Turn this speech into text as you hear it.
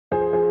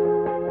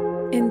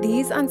In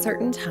these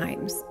uncertain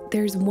times,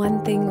 there's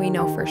one thing we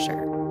know for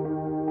sure.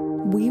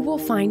 We will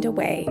find a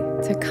way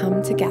to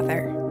come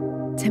together,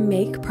 to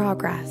make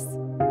progress,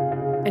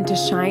 and to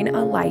shine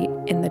a light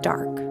in the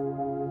dark.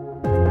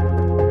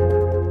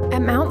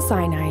 At Mount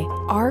Sinai,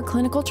 our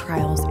clinical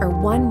trials are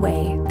one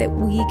way that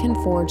we can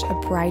forge a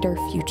brighter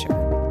future.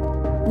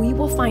 We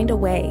will find a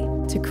way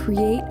to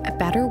create a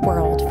better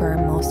world for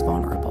our most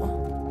vulnerable.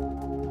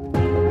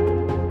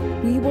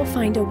 We will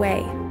find a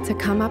way to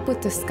come up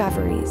with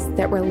discoveries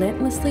that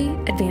relentlessly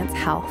advance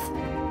health.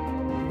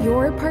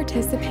 Your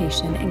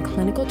participation in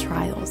clinical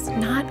trials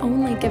not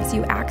only gives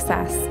you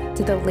access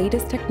to the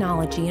latest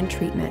technology and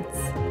treatments,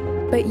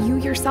 but you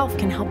yourself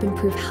can help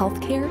improve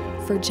healthcare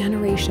for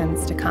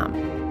generations to come.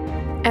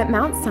 At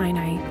Mount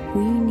Sinai,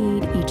 we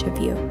need each of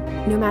you,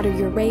 no matter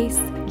your race,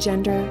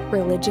 gender,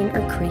 religion,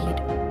 or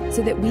creed,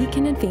 so that we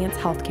can advance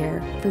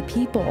healthcare for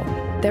people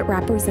that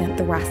represent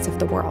the rest of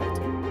the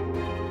world.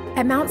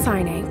 At Mount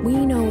Sinai,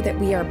 we know that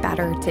we are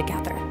better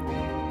together.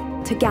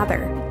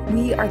 Together,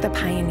 we are the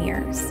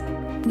pioneers.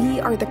 We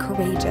are the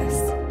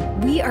courageous.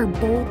 We are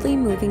boldly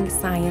moving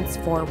science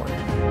forward.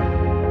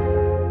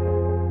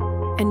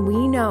 And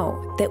we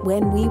know that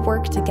when we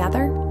work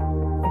together,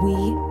 we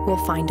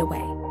will find a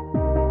way.